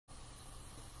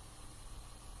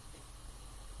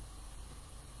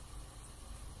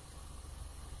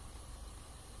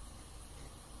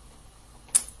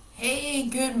Hey,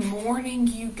 good morning,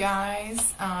 you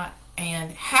guys,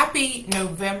 and happy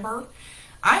November.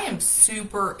 I am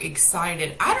super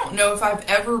excited. I don't know if I've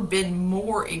ever been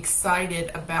more excited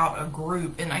about a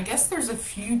group, and I guess there's a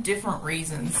few different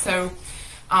reasons. So,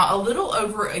 a little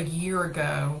over a year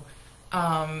ago,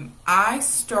 I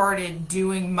started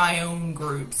doing my own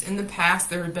groups. In the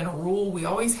past, there had been a rule we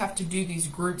always have to do these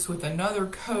groups with another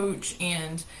coach,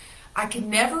 and I could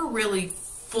never really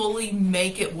fully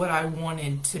make it what I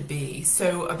wanted to be.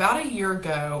 So about a year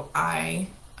ago, I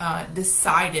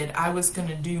decided I was going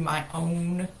to do my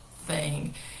own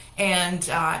thing. And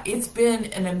it's been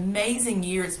an amazing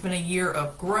year. It's been a year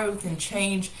of growth and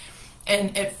change.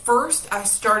 And at first, I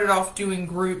started off doing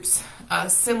groups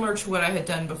similar to what I had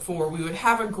done before. We would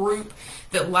have a group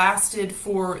that lasted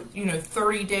for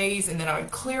 30 days, and then I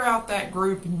would clear out that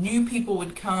group. New people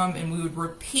would come, and we would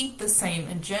repeat the same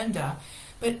agenda.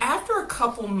 But after a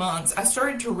couple months, I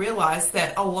started to realize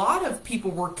that a lot of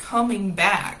people were coming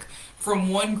back from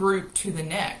one group to the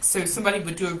next. So somebody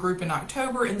would do a group in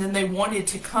October, and then they wanted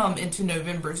to come into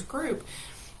November's group.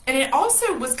 And it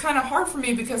also was kind of hard for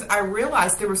me because I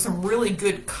realized there was some really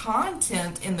good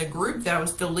content in the group that I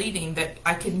was deleting that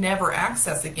I could never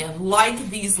access again, like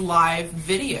these live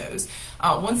videos.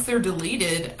 Once they're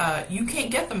deleted, you can't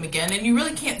get them again, and you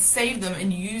really can't save them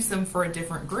and use them for a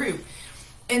different group.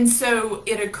 And so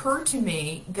it occurred to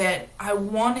me that I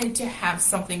wanted to have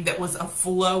something that was a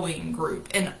flowing group,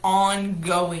 an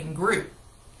ongoing group.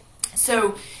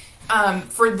 So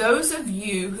for those of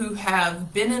you who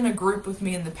have been in a group with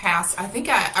me in the past, I think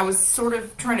I was sort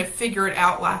of trying to figure it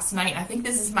out last night. I think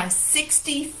this is my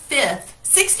 65th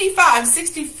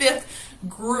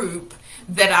group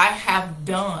that I have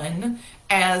done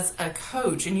as a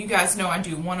coach. And you guys know I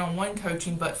do one-on-one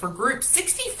coaching, but for groups,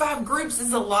 65 groups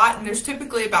is a lot, and there's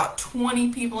typically about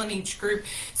 20 people in each group.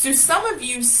 So some of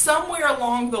you somewhere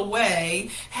along the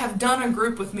way have done a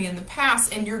group with me in the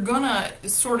past, and you're gonna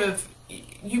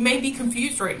you may be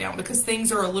confused right now because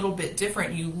things are a little bit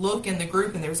different. You look in the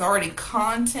group and there's already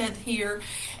content here.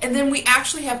 And then we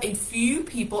actually have a few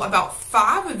people, about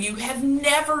 5 of you have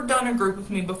never done a group with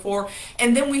me before.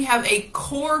 And then we have a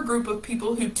core group of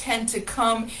people who tend to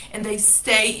come and they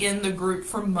stay in the group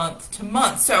from month to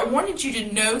month. So I wanted you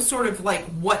to know sort of like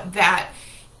what that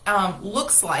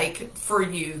looks like for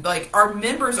you. Like, our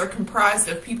members are comprised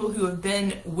of people who have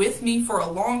been with me for a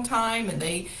long time, and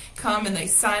they come and they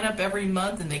sign up every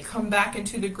month and they come back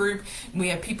into the group. We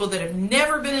have people that have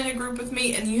never been in a group with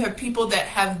me, and you have people that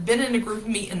have been in a group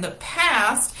with me in the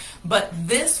past, but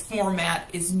this format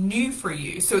is new for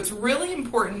you. So it's really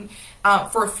important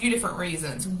for a few different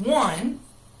reasons. One,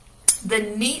 the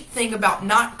neat thing about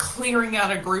not clearing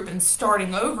out a group and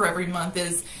starting over every month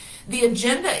is the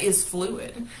agenda is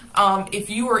fluid. If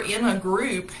you are in a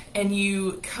group and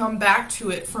you come back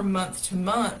to it from month to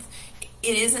month,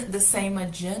 it isn't the same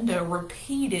agenda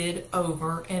repeated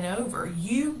over and over.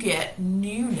 You get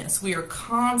newness. We are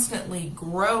constantly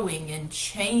growing and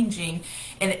changing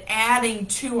and adding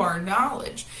to our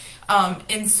knowledge.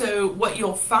 And so what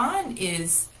you'll find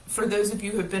is, for those of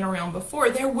you who have been around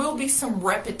before, there will be some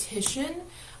repetition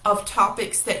of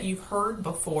topics that you've heard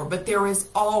before, but there is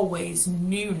always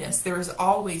newness. There is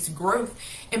always growth.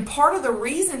 And part of the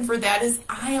reason for that is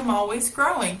I am always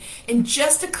growing. In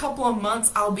just a couple of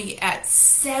months, I'll be at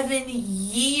 7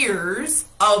 years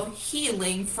of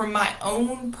healing from my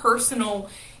own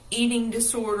personal eating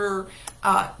disorder,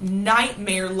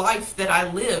 nightmare life that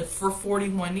I lived for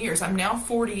 41 years. I'm now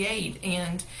 48,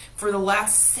 and for the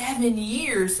last 7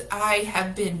 years, I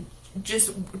have been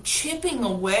just chipping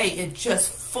away at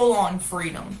just full-on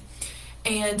freedom.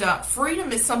 And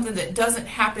freedom is something that doesn't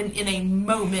happen in a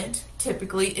moment,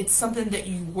 typically. It's something that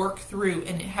you work through,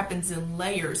 and it happens in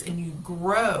layers, and you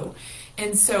grow.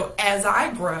 And so as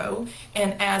I grow,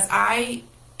 and as I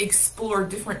explore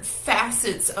different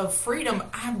facets of freedom,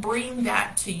 I bring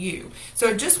that to you. So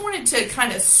I just wanted to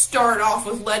kind of start off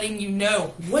with letting you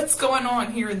know what's going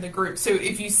on here in the group. So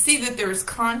if you see that there's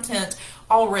content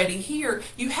already here,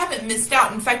 you haven't missed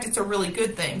out. In fact, it's a really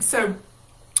good thing. So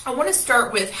I want to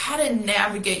start with how to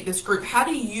navigate this group. How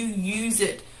do you use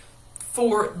it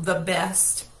for the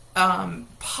best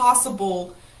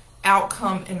possible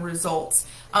outcome and results?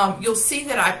 You'll see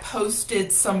that I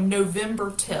posted some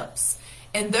November tips.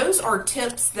 And those are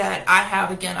tips that I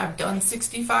have. Again, I've done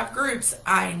 65 groups.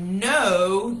 I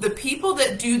know the people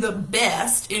that do the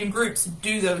best in groups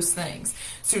do those things.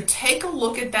 So take a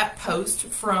look at that post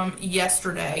from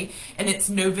yesterday, and it's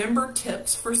November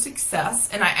Tips for Success.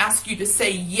 And I ask you to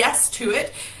say yes to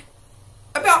it.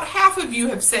 About half of you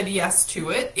have said yes to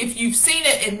it. If you've seen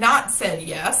it and not said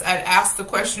yes, I'd ask the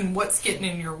question, what's getting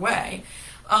in your way?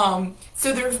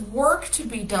 So there's work to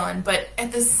be done, but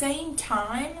at the same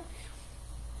time,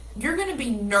 you're going to be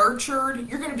nurtured,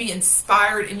 you're going to be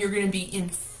inspired, and you're going to be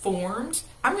informed.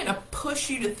 I'm going to push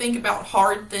you to think about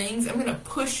hard things. I'm going to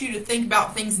push you to think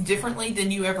about things differently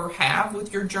than you ever have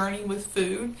with your journey with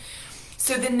food.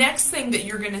 So the next thing that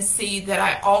you're going to see that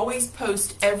I always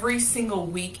post every single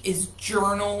week is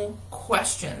journal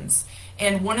questions.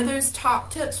 And one of those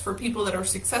top tips for people that are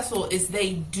successful is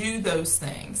they do those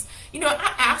things. You know,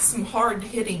 I ask some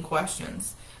hard-hitting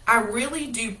questions. I really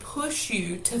do push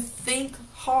you to think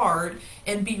hard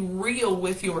and be real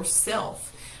with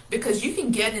yourself, because you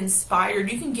can get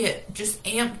inspired, you can get just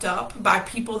amped up by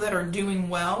people that are doing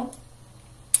well.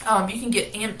 You can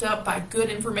get amped up by good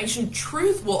information.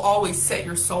 Truth will always set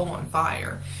your soul on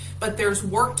fire, but there's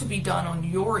work to be done on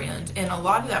your end, and a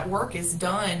lot of that work is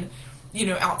done, you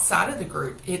know, outside of the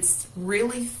group. It's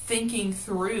really thinking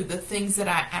through the things that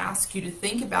I ask you to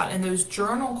think about, and those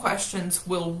journal questions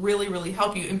will really, really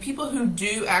help you. And people who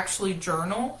do actually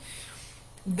journal,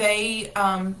 they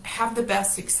have the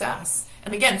best success.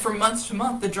 And again, from month to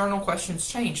month, the journal questions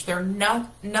change.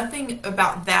 Nothing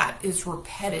about that is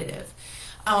repetitive.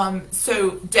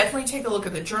 So definitely take a look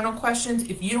at the journal questions.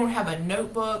 If you don't have a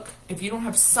notebook, if you don't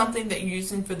have something that you're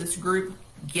using for this group,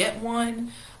 get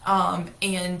one.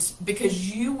 And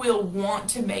because you will want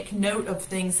to make note of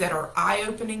things that are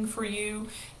eye-opening for you.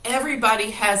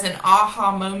 Everybody has an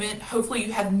aha moment. Hopefully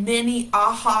you have many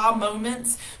aha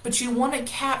moments, but you want to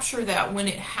capture that when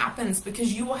it happens,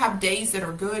 because you will have days that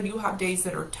are good, you'll have days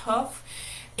that are tough,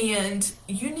 and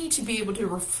you need to be able to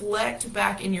reflect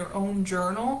back in your own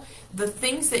journal. The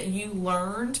things that you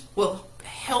learned will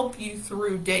help you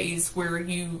through days where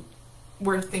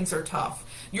things are tough.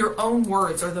 Your own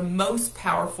words are the most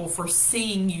powerful for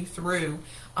seeing you through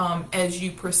as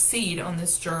you proceed on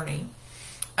this journey.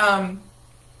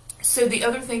 So the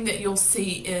other thing that you'll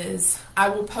see is I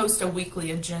will post a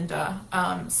weekly agenda.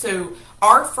 So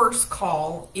our first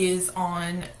call is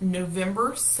on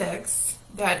November 6th.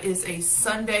 That is a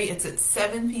Sunday. It's at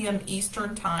 7 p.m.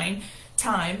 Eastern time.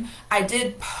 I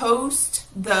did post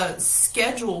the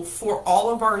schedule for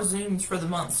all of our Zooms for the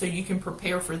month, so you can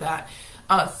prepare for that.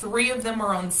 3 of them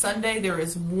are on Sunday. There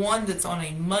is one that's on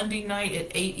a Monday night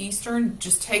at 8 Eastern.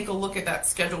 Just take a look at that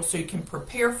schedule so you can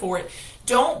prepare for it.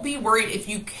 Don't be worried if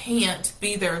you can't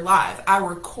be there live. I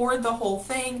record the whole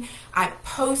thing. I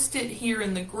post it here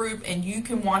in the group, and you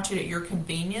can watch it at your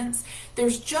convenience.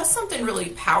 There's just something really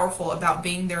powerful about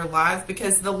being there live,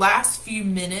 because the last few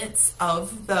minutes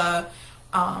of the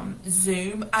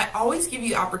Zoom, I always give you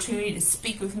the opportunity to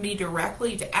speak with me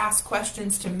directly, to ask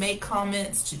questions, to make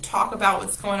comments, to talk about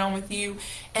what's going on with you,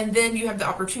 and then you have the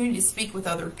opportunity to speak with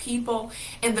other people.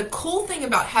 And the cool thing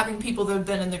about having people that have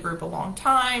been in the group a long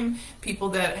time, people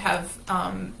that have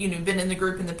been in the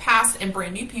group in the past, and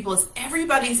brand new people, is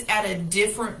everybody's at a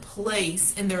different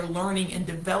place in their learning and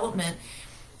development.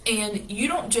 And you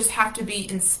don't just have to be,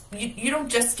 you don't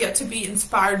just get to be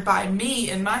inspired by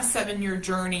me and my 7-year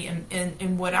journey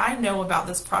and what I know about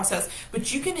this process,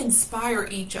 but you can inspire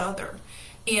each other.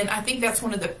 And I think that's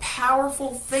one of the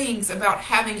powerful things about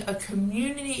having a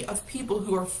community of people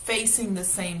who are facing the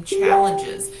same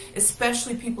challenges,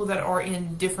 especially people that are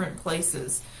in different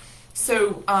places.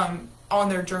 So, on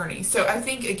their journey. So I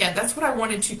think, again, that's what I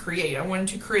wanted to create. I wanted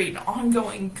to create an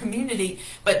ongoing community,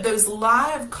 but those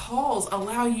live calls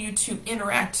allow you to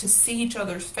interact, to see each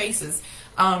other's faces.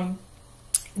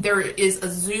 There is a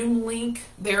Zoom link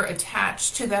there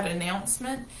attached to that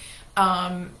announcement.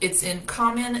 It's in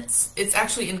comments. It's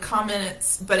actually in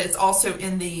comments, but it's also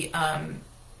in the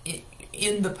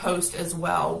post as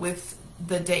well with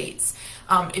the dates.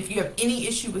 If you have any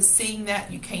issue with seeing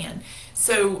that, you can.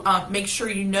 So make sure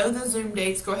you know the Zoom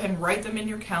dates. Go ahead and write them in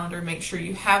your calendar. Make sure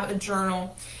you have a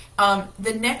journal.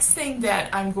 The next thing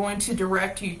that I'm going to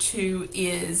direct you to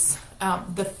is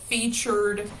the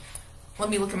featured, let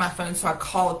me look at my phone so I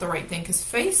call it the right thing, because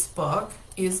Facebook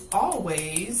is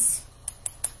always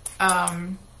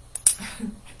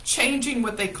changing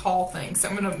what they call things. So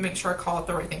I'm going to make sure I call it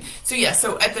the right thing. So yeah,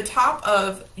 so at the top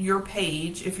of your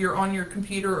page, if you're on your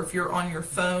computer or if you're on your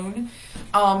phone,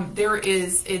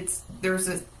 there's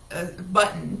a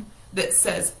button that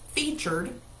says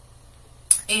featured,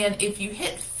 and if you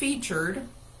hit featured,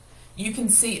 you can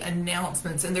see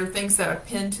announcements, and there are things that I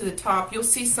pinned to the top. You'll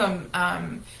see some,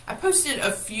 I posted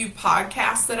a few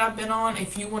podcasts that I've been on.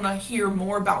 If you want to hear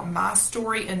more about my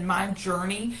story and my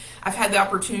journey, I've had the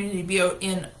opportunity to be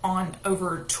on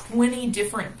over 20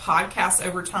 different podcasts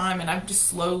over time, and I've just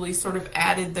slowly sort of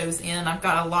added those in. I've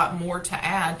got a lot more to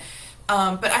add.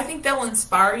 But I think they'll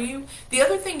inspire you. The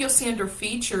other thing you'll see under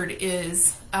featured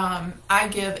is I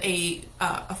give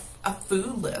a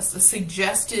food list, a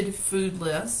suggested food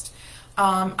list.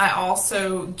 I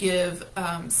also give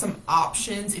some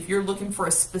options if you're looking for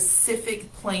a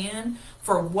specific plan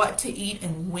for what to eat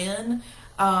and when.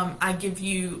 I give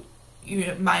you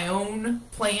my own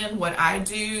plan, what I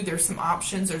do. There's some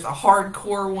options. There's a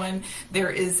hardcore one. There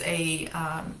is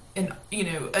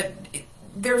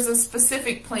there's a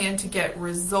specific plan to get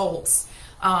results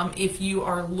if you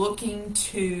are looking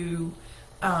to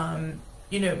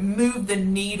move the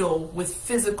needle with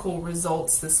physical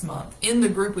results this month. In the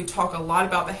group, we talk a lot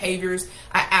about behaviors.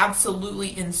 I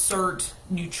absolutely insert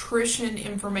nutrition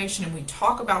information, and we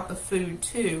talk about the food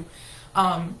too.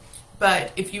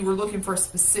 But if you were looking for a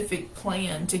specific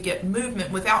plan to get movement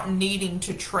without needing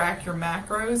to track your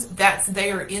macros, that's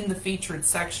there in the featured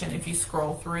section if you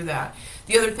scroll through that.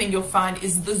 The other thing you'll find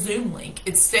is the Zoom link.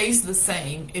 It stays the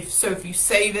same. If you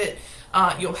save it,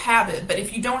 you'll have it. But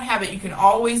if you don't have it, you can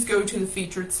always go to the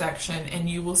featured section and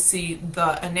you will see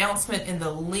the announcement and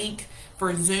the link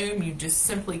for Zoom. You just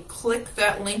simply click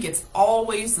that link. It's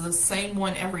always the same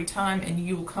one every time, and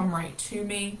you will come right to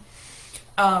me.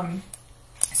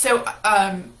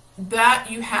 That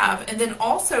you have, and then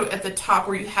also at the top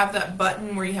where you have that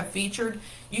button where you have featured,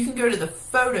 you can go to the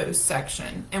photos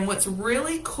section. And what's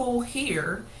really cool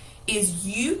here is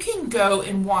you can go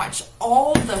and watch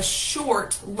all the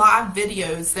short live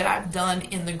videos that I've done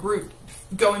in the group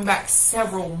going back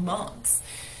several months.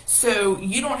 So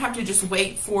you don't have to just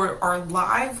wait for our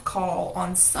live call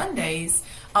on Sundays.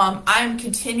 I'm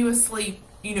continuously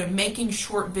making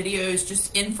short videos,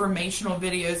 just informational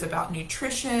videos about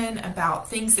nutrition, about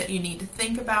things that you need to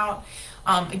think about.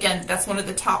 Again, that's one of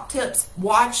the top tips.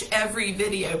 Watch every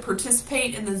video.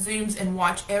 Participate in the Zooms and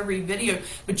watch every video.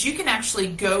 But you can actually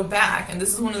go back, and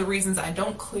this is one of the reasons I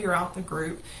don't clear out the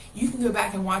group. You can go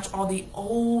back and watch all the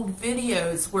old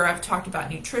videos where I've talked about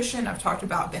nutrition, I've talked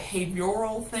about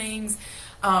behavioral things.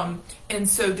 And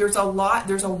so there's a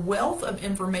wealth of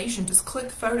information. Just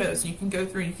click photos, and you can go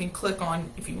through and you can click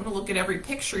on, if you want to look at every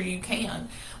picture, you can.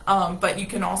 But you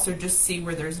can also just see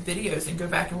where there's videos and go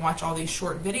back and watch all these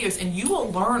short videos, and you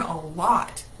will learn a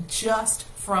lot just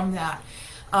from that.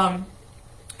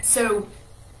 So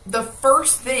the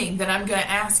first thing that I'm going to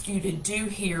ask you to do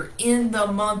here in the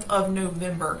month of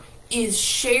November is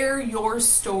share your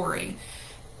story.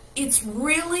 It's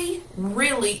really,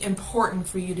 really important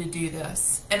for you to do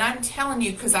this. And I'm telling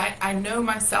you, because I know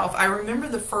myself, I remember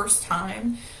the first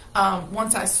time,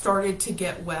 once I started to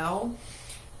get well,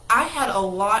 I had a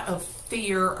lot of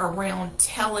fear around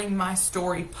telling my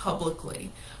story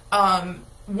publicly.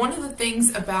 One of the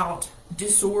things about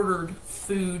disordered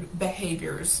food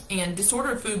behaviors, and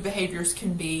disordered food behaviors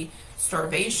can be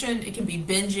starvation, it can be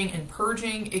binging and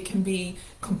purging, it can be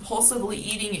compulsively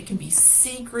eating, it can be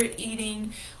secret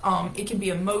eating, it can be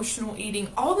emotional eating.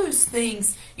 All those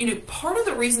things, part of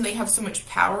the reason they have so much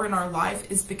power in our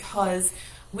life is because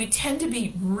we tend to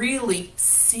be really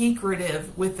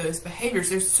secretive with those behaviors.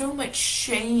 There's so much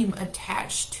shame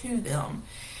attached to them.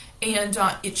 And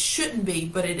it shouldn't be,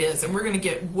 but it is. And we're going to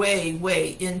get way,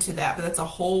 way into that. But that's a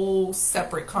whole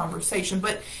separate conversation.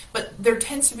 But there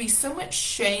tends to be so much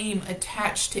shame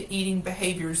attached to eating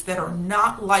behaviors that are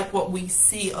not like what we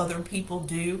see other people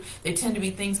do. They tend to be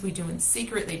things we do in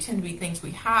secret. They tend to be things we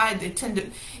hide. They tend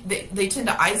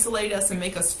to isolate us and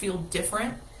make us feel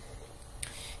different.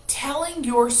 Telling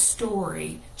your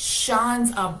story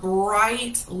shines a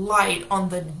bright light on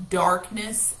the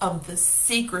darkness of the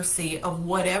secrecy of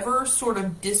whatever sort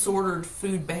of disordered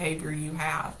food behavior you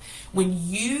have. When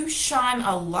you shine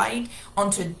a light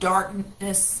onto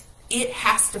darkness, it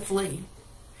has to flee.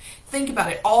 Think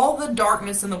about it. All the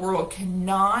darkness in the world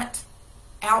cannot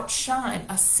outshine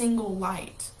a single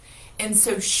light. And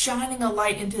so shining a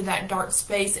light into that dark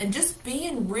space and just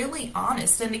being really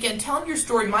honest. And again, telling your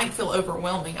story might feel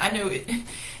overwhelming. I know it.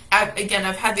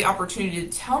 I've had the opportunity to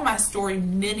tell my story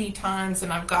many times,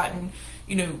 and I've gotten,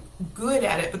 good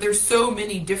at it. But there's so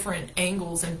many different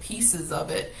angles and pieces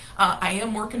of it. I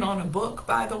am working on a book,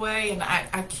 by the way, and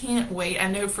I can't wait.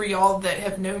 I know for y'all that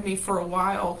have known me for a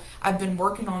while, I've been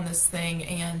working on this thing,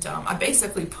 and I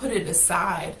basically put it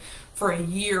aside for a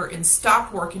year and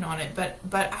stopped working on it, but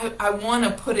I want to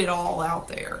put it all out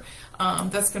there.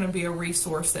 That's going to be a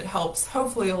resource that helps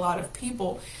hopefully a lot of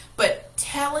people. But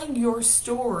telling your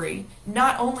story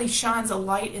not only shines a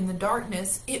light in the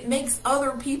darkness, it makes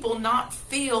other people not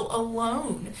feel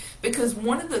alone. Because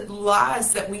one of the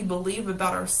lies that we believe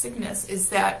about our sickness is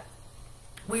that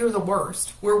we are the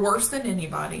worst. We're worse than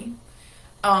anybody.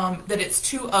 That it's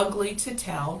too ugly to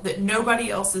tell, that nobody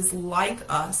else is like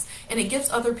us, and it gives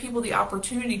other people the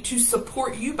opportunity to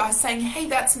support you by saying, hey,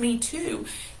 that's me too.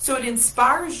 So it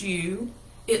inspires you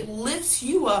it lifts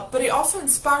you up, but it also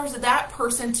inspires that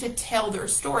person to tell their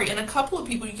story. And a couple of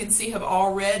people you can see have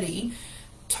already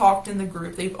talked in the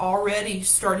group. They've already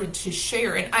started to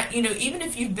share. And even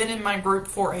if you've been in my group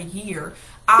for a year,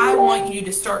 I want you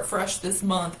to start fresh this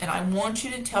month, and I want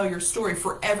you to tell your story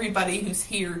for everybody who's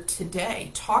here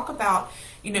today. Talk about,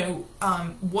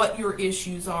 what your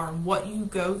issues are and what you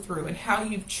go through and how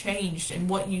you've changed and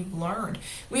what you've learned.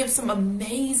 We have some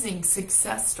amazing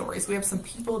success stories. We have some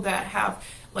people that have,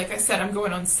 like I said, I'm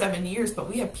going on 7 years, but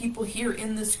we have people here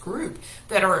in this group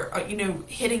that are,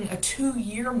 hitting a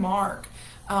 2-year mark.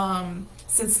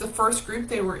 Since the first group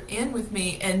they were in with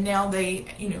me, and now they,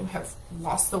 have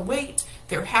lost the weight,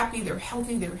 they're happy, they're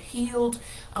healthy, they're healed,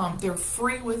 they're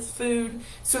free with food.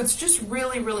 So it's just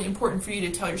really, really important for you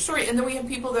to tell your story. And then we have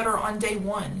people that are on day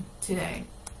 1 today.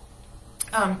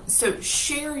 So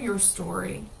share your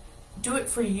story. Do it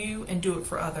for you and do it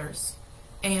for others.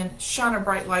 And shine a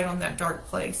bright light on that dark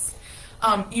place.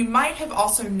 You might have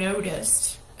also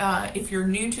noticed, if you're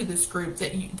new to this group,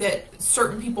 that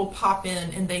certain people pop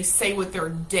in and they say what their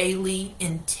daily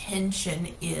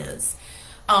intention is.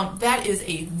 That is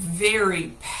a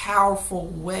very powerful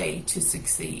way to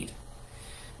succeed.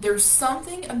 There's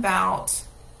something about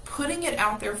putting it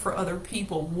out there for other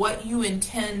people, what you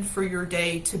intend for your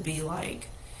day to be like,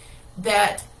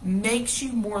 that makes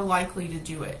you more likely to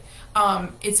do it.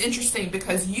 It's interesting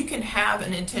because you can have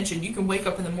an intention. You can wake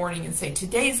up in the morning and say,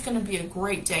 today's going to be a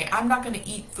great day. I'm not going to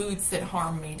eat foods that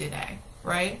harm me today,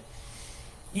 right?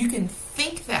 You can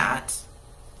think that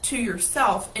to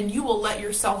yourself, and you will let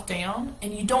yourself down,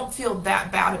 and you don't feel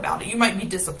that bad about it. You might be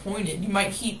disappointed. You might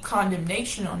heap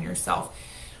condemnation on yourself.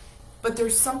 But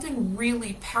there's something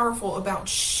really powerful about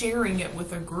sharing it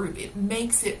with a group. It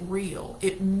makes it real.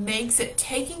 It makes it,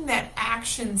 taking that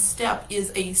action step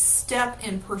is a step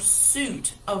in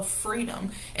pursuit of freedom.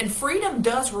 And freedom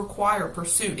does require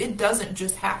pursuit. It doesn't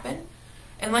just happen.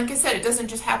 And like I said, it doesn't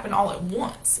just happen all at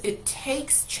once. It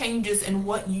takes changes in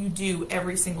what you do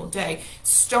every single day.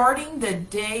 Starting the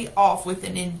day off with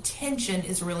an intention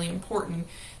is really important.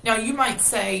 Now you might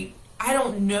say, I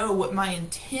don't know what my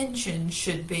intention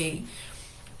should be.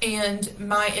 And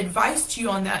my advice to you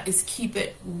on that is keep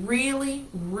it really,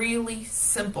 really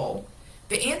simple.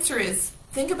 The answer is,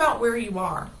 think about where you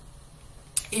are.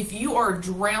 If you are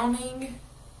drowning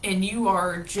and you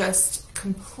are just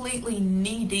completely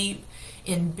knee-deep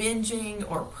in binging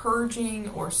or purging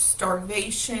or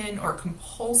starvation or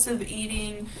compulsive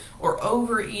eating or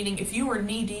overeating, if you are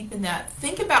knee-deep in that,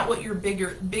 think about what your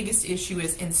biggest issue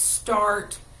is and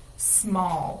start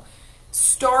small.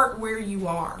 Start where you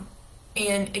are.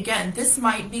 And again, this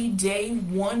might be day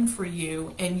 1 for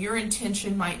you, and your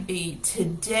intention might be,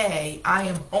 today I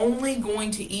am only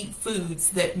going to eat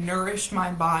foods that nourish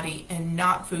my body and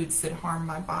not foods that harm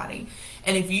my body.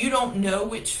 And if you don't know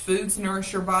which foods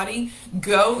nourish your body,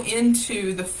 go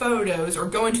into the photos or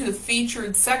go into the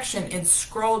featured section and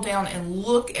scroll down and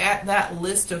look at that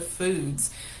list of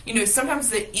foods. Sometimes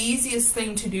the easiest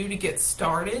thing to do to get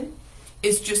started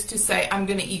is just to say, I'm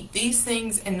going to eat these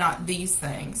things and not these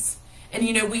things. And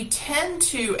we tend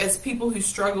to, as people who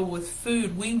struggle with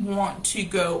food, we want to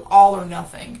go all or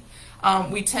nothing.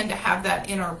 We tend to have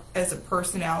that as a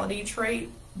personality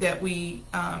trait that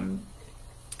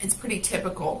it's pretty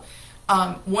typical.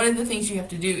 One of the things you have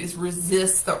to do is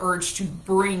resist the urge to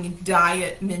bring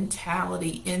diet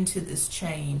mentality into this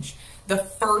change. The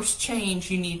first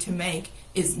change you need to make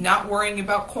is not worrying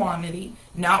about quantity,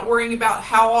 not worrying about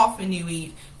how often you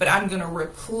eat, but I'm going to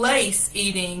replace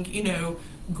eating,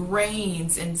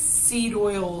 grains and seed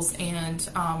oils and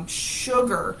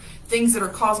sugar, things that are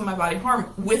causing my body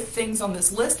harm, with things on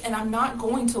this list, and I'm not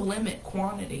going to limit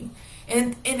quantity.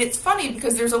 And it's funny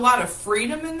because there's a lot of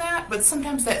freedom in that, but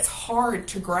sometimes that's hard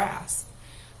to grasp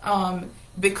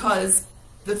because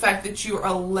the fact that you're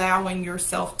allowing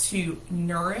yourself to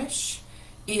nourish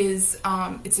is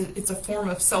it's a form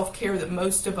of self-care that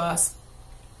most of us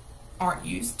aren't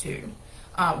used to.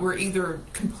 We're either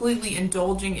completely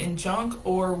indulging in junk,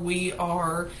 or we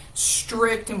are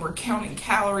strict and we're counting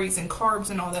calories and carbs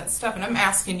and all that stuff, and I'm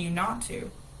asking you not to.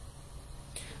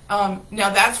 Now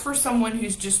that's for someone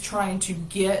who's just trying to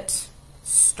get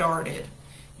started.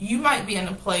 You might be in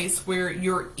a place where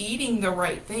you're eating the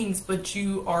right things, but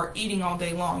you are eating all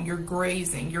day long. You're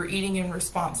grazing. You're eating in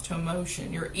response to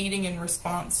emotion. You're eating in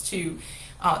response to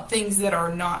things that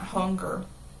are not hunger.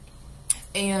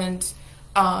 And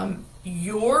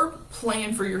your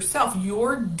plan for yourself,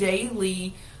 your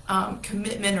daily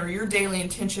commitment or your daily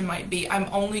intention might be, I'm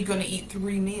only going to eat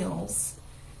 3 meals.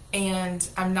 and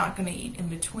I'm not going to eat in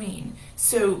between.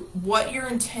 So what your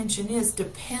intention is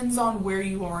depends on where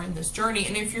you are in this journey.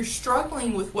 And if you're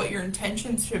struggling with what your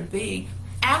intentions should be,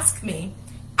 ask me.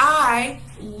 I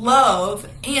love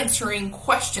answering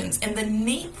questions. And the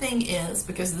neat thing is,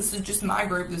 because this is just my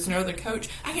group, there's no other coach,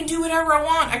 I can do whatever I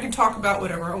want. I can talk about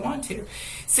whatever I want to.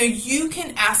 So you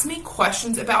can ask me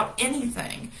questions about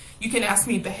anything. You can ask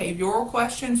me behavioral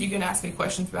questions. You can ask me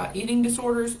questions about eating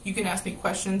disorders. You can ask me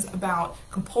questions about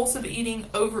compulsive eating,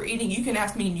 overeating. You can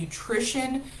ask me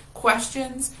nutrition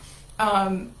questions.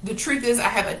 The truth is I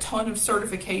have a ton of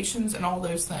certifications and all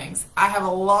those things. I have a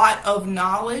lot of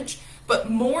knowledge, but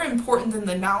more important than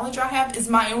the knowledge I have is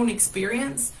my own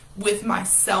experience with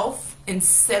myself in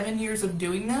 7 years of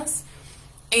doing this.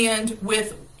 And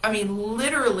with, I mean,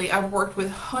 literally, I've worked with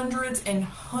hundreds and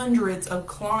hundreds of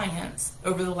clients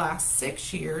over the last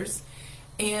 6 years,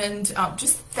 and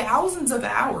just thousands of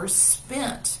hours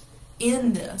spent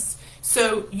in this.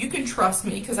 So you can trust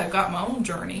me because I've got my own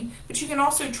journey, but you can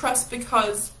also trust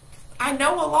because I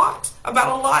know a lot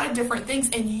about a lot of different things,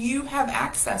 and you have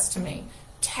access to me.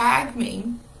 Tag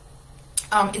me.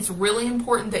 It's really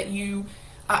important that you,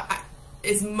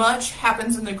 as much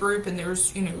happens in the group, and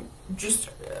there's, just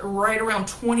right around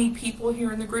 20 people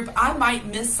here in the group, I might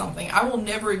miss something. I will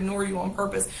never ignore you on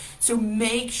purpose. So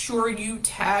make sure you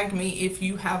tag me if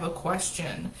you have a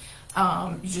question.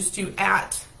 You just do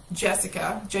at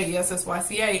Jessica,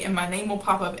 Jessyca, and my name will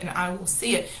pop up and I will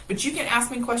see it. But you can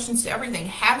ask me questions to everything.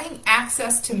 Having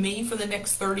access to me for the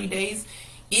next 30 days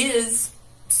is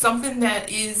something that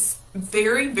is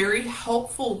very, very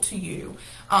helpful to you.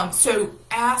 So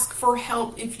ask for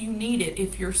help if you need it,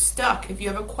 if you're stuck, if you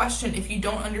have a question, if you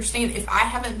don't understand, if I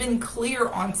haven't been clear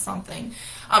on something.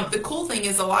 The cool thing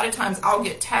is a lot of times I'll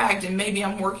get tagged and maybe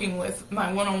I'm working with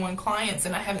my one-on-one clients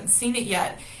and I haven't seen it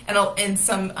yet, and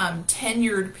some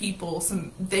tenured people,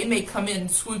 they may come in,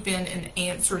 swoop in and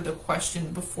answer the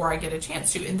question before I get a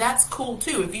chance to, and that's cool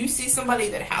too. If you see somebody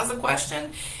that has a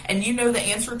question and you know the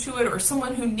answer to it, or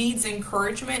someone who needs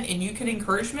encouragement and you can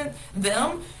encourage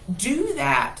them, do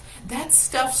that. That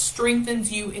stuff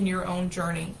strengthens you in your own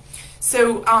journey.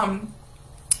 So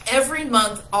every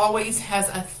month always has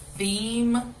a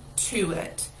theme to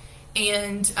it,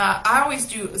 and I always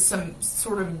do some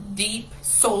sort of deep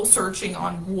soul searching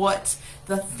on what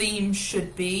the theme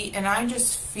should be, and I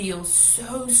just feel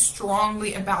so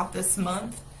strongly about this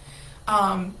month.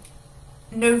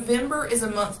 November is a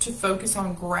month to focus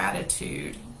on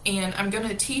gratitude, and I'm going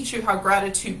to teach you how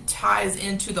gratitude ties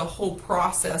into the whole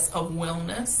process of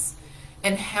wellness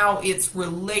and how it's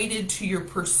related to your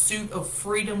pursuit of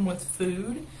freedom with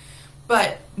food.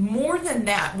 But more than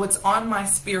that, what's on my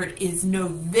spirit is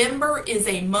November is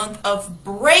a month of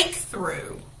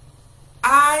breakthrough.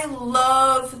 I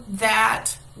love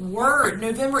that word.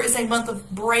 November is a month of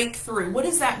breakthrough. What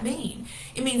does that mean?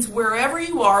 It means wherever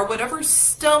you are, whatever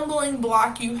stumbling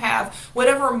block you have,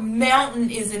 whatever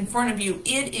mountain is in front of you,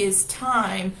 it is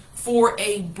time for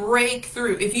a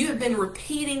breakthrough. If you have been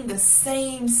repeating the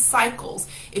same cycles,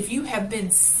 if you have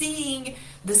been seeing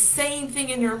the same thing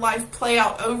in your life play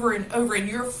out over and over and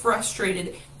you're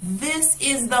frustrated, this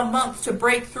is the month to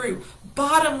break through.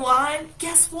 Bottom line,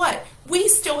 guess what? We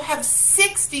still have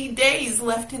 60 days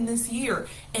left in this year,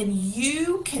 and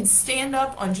you can stand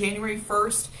up on January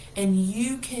 1st and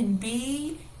you can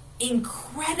be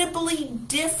incredibly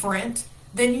different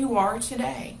than you are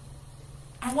today.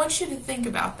 I want you to think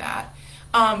about that.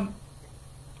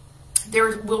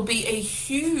 There will be a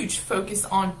huge focus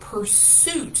on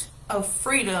pursuit of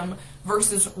freedom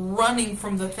versus running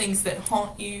from the things that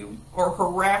haunt you or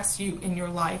harass you in your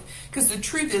life. Because the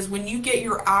truth is, when you get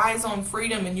your eyes on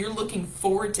freedom and you're looking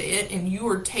forward to it and you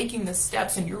are taking the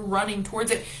steps and you're running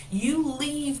towards it, you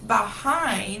leave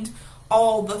behind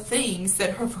all the things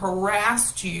that have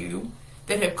harassed you,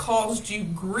 that have caused you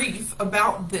grief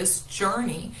about this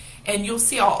journey. And you'll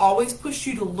see I'll always push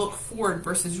you to look forward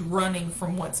versus running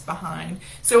from what's behind.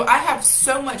 So I have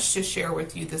so much to share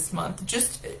with you this month.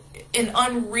 Just an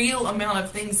unreal amount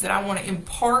of things that I want to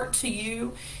impart to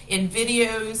you in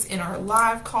videos, in our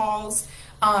live calls.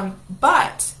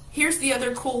 But here's the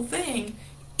other cool thing.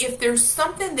 If there's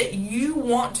something that you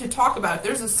want to talk about, if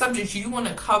there's a subject you want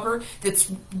to cover that's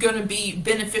going to be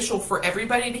beneficial for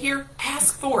everybody to hear,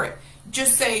 ask for it.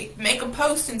 Just say, make a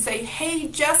post and say, hey,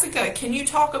 Jessica, can you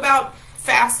talk about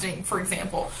fasting, for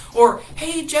example? Or,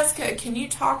 hey, Jessica, can you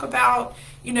talk about,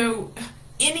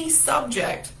 any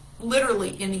subject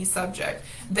literally any subject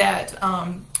that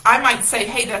I might say,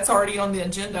 hey, that's already on the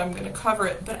agenda, I'm going to cover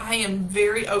it, but I am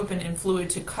very open and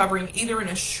fluid to covering either in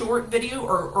a short video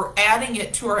or adding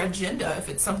it to our agenda if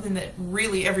it's something that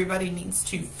really everybody needs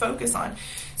to focus on.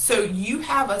 So you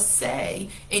have a say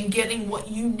in getting what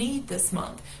you need this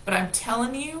month. But I'm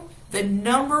telling you, the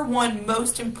number one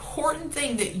most important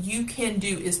thing that you can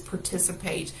do is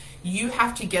participate. You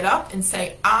have to get up and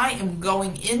say, I am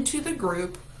going into the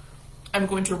group, I'm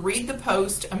going to read the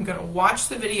post, I'm going to watch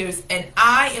the videos, and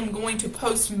I am going to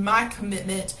post my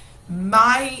commitment,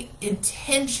 my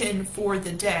intention for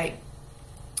the day.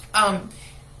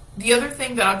 The other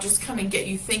thing that I'll just kind of get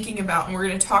you thinking about, and we're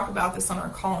going to talk about this on our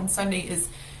call on Sunday, is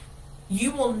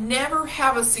you will never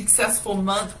have a successful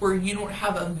month where you don't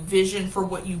have a vision for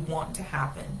what you want to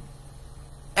happen.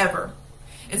 Ever.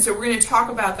 And so we're going to talk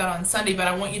about that on Sunday, but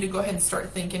I want you to go ahead and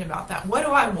start thinking about that. What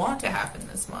do I want to happen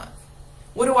this month?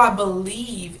 What do I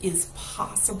believe is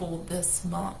possible this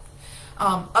month?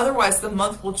 Otherwise, the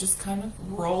month will just kind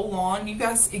of roll on. You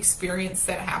guys experience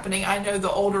that happening. I know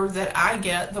the older that I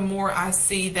get, the more I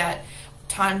see that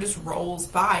time just rolls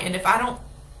by. And if I don't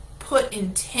put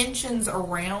intentions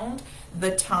around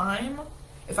the time,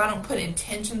 if I don't put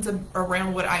intentions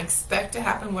around what I expect to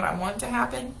happen, what I want to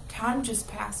happen, time just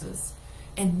passes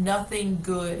and nothing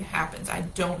good happens. I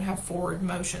don't have forward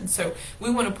motion. So we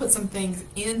want to put some things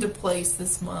into place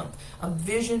this month, a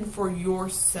vision for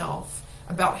yourself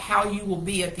about how you will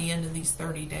be at the end of these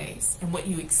 30 days and what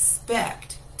you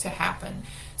expect to happen.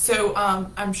 So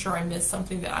I'm sure I missed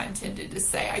something that I intended to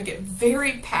say. I get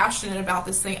very passionate about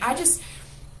this thing. I just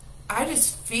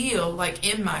feel like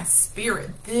in my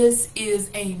spirit, this is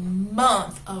a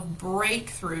month of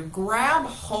breakthrough. Grab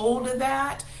hold of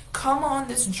that. Come on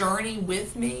this journey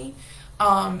with me,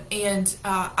 and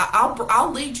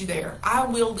I'll lead you there. I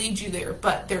will lead you there,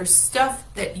 but there's stuff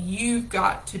that you've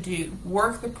got to do.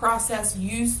 Work the process,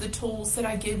 use the tools that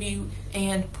I give you,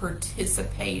 and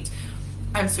participate.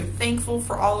 I'm so thankful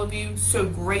for all of you, so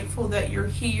grateful that you're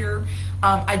here.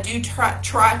 I do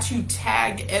try to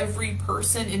tag every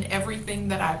person in everything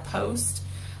that I post,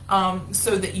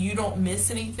 so that you don't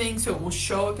miss anything, so it will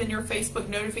show up in your Facebook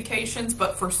notifications.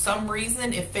 But for some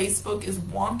reason, if Facebook is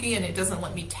wonky and it doesn't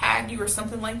let me tag you or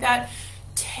something like that,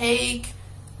 take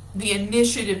the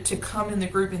initiative to come in the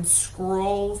group and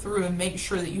scroll through and make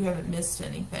sure that you haven't missed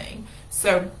anything.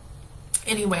 So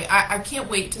anyway, I can't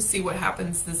wait to see what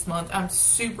happens this month. I'm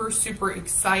super, super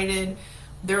excited.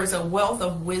 There is a wealth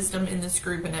of wisdom in this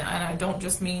group, and I don't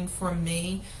just mean from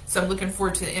me. So I'm looking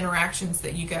forward to the interactions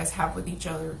that you guys have with each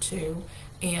other too.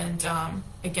 And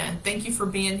again, thank you for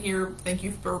being here. Thank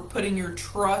you for putting your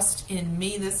trust in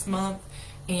me this month.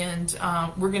 And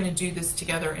we're going to do this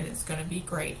together, and it's going to be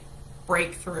great.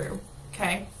 Breakthrough.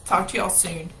 Okay? Talk to y'all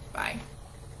soon. Bye.